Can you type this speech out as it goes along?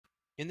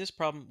In this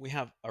problem, we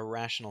have a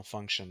rational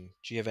function,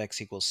 g of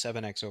x equals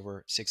 7x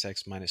over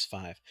 6x minus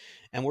 5.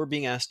 And we're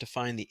being asked to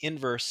find the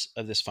inverse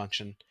of this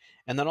function,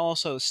 and then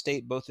also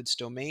state both its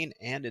domain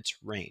and its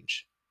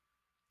range.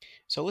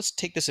 So let's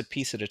take this a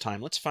piece at a time.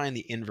 Let's find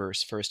the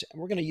inverse first.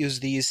 And we're going to use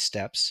these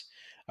steps.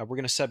 We're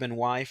going to sub in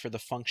y for the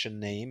function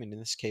name. And in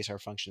this case, our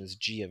function is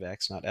g of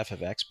x, not f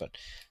of x, but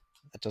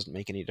that doesn't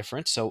make any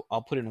difference. So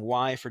I'll put in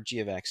y for g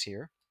of x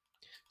here.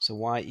 So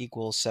y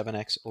equals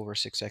 7x over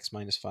 6x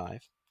minus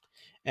 5.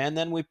 And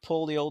then we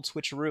pull the old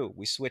switcheroo.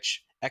 We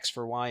switch x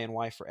for y and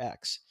y for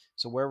x.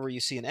 So wherever you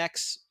see an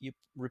x, you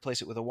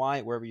replace it with a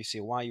y. Wherever you see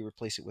a y, you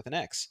replace it with an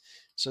x.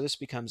 So this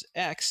becomes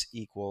x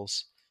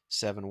equals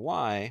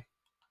 7y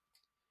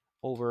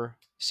over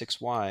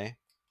 6y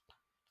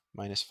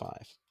minus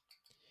 5.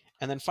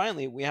 And then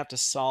finally, we have to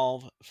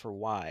solve for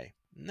y.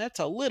 And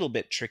that's a little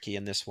bit tricky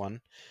in this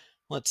one.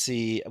 Let's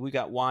see, we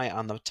got y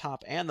on the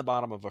top and the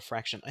bottom of a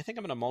fraction. I think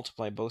I'm going to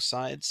multiply both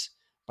sides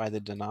by the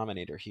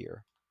denominator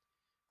here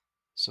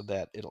so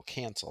that it'll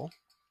cancel.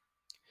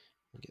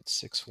 We get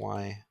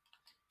 6y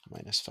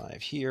minus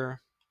 5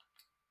 here.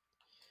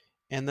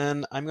 And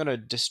then I'm going to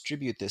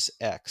distribute this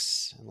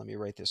x. And let me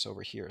write this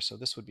over here. So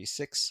this would be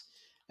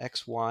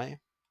 6xy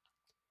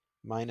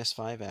minus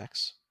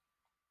 5x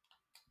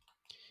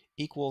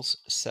equals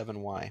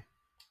 7y.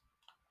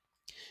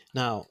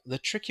 Now, the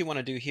trick you want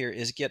to do here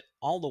is get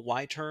all the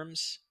y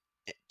terms,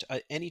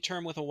 any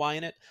term with a y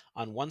in it,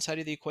 on one side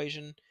of the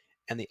equation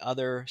and the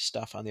other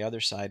stuff on the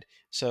other side.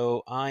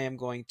 So I am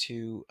going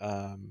to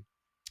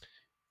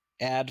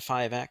add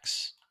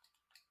 5x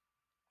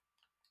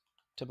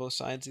to both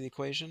sides of the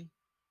equation,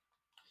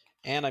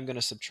 and I'm going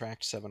to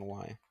subtract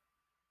 7y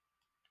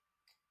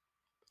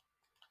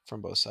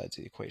from both sides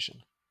of the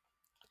equation.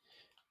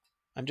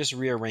 I'm just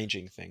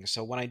rearranging things.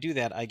 So when I do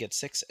that, I get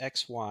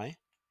 6xy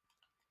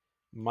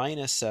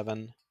minus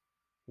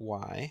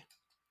 7y.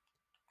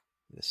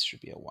 This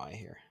should be a y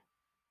here.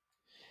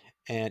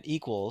 And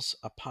equals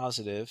a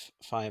positive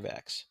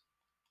 5x.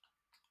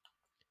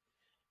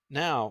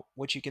 Now,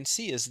 what you can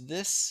see is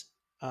this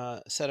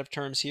set of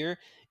terms here,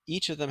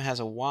 each of them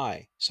has a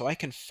y. So I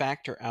can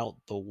factor out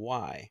the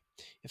y.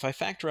 If I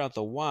factor out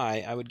the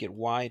y, I would get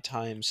y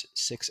times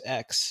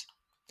 6x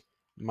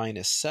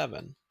minus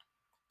 7.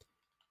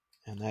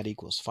 And that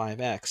equals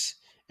 5x.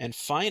 And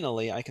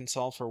finally, I can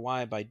solve for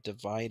y by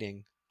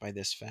dividing by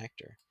this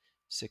factor,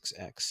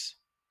 6x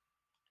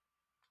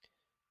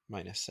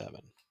minus 7.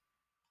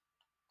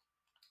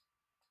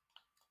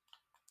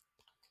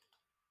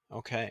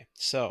 Okay,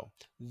 so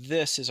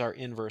this is our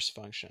inverse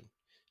function.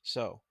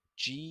 So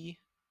g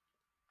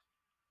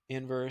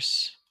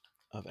inverse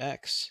of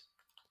x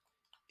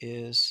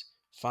is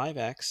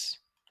 5x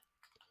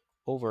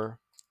over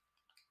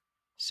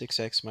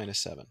 6x minus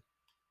 7.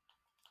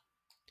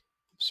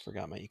 Oops,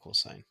 forgot my equal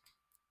sign.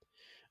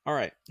 All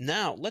right,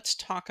 now let's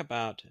talk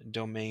about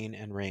domain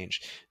and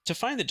range. To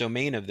find the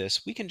domain of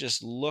this, we can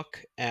just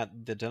look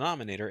at the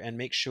denominator and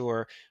make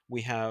sure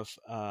we have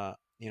a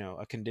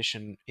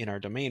condition in our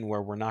domain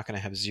where we're not going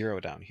to have 0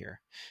 down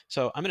here.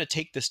 So I'm going to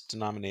take this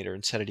denominator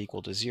and set it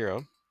equal to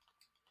 0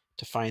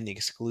 to find the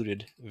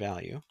excluded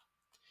value.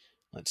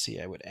 Let's see,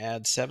 I would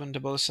add 7 to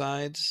both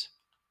sides.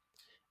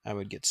 I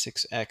would get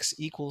 6x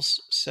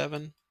equals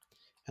 7,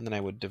 and then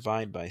I would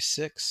divide by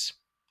 6.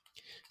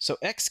 So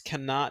x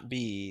cannot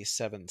be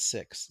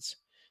 7/6.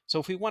 So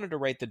if we wanted to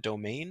write the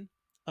domain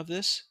of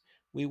this,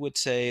 we would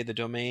say the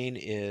domain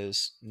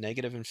is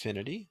negative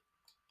infinity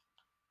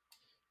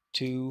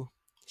to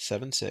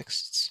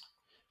 7/6,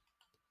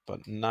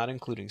 but not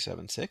including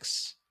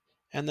 7/6,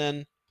 and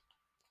then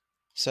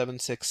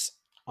 7/6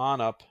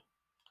 on up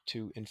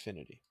to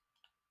infinity.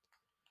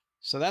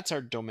 So that's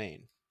our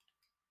domain.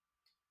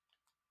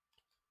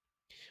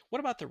 What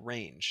about the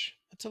range?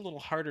 That's a little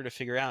harder to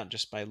figure out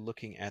just by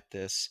looking at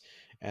this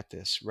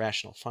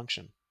rational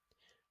function.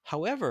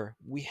 However,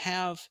 we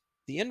have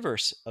the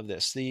inverse of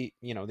this. The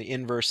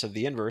inverse of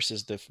the inverse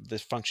is the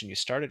function you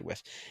started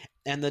with.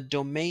 And the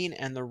domain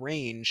and the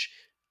range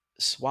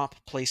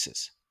swap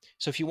places.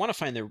 So if you want to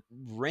find the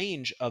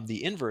range of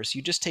the inverse,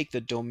 you just take the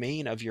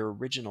domain of your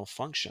original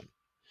function.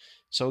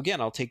 So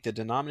again, I'll take the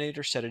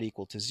denominator, set it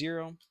equal to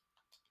 0.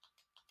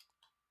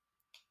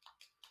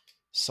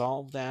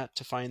 Solve that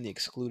to find the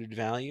excluded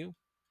value.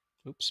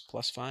 Oops,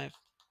 plus 5.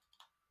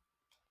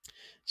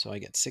 So I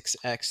get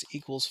 6x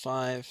equals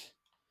 5.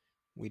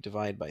 We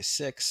divide by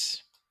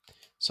 6.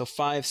 So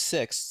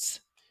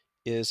 5/6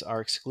 is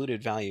our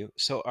excluded value.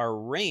 So our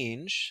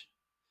range,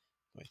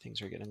 boy,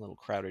 things are getting a little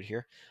crowded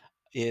here,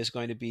 is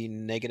going to be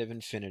negative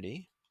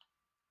infinity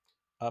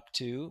up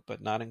to,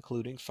 but not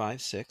including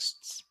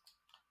 5/6,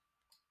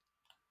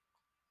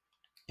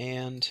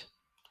 and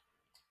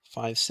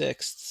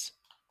 5/6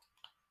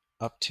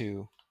 up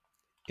to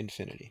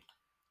infinity.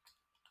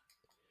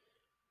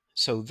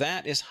 So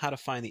that is how to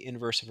find the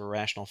inverse of a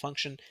rational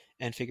function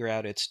and figure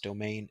out its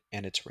domain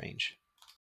and its range.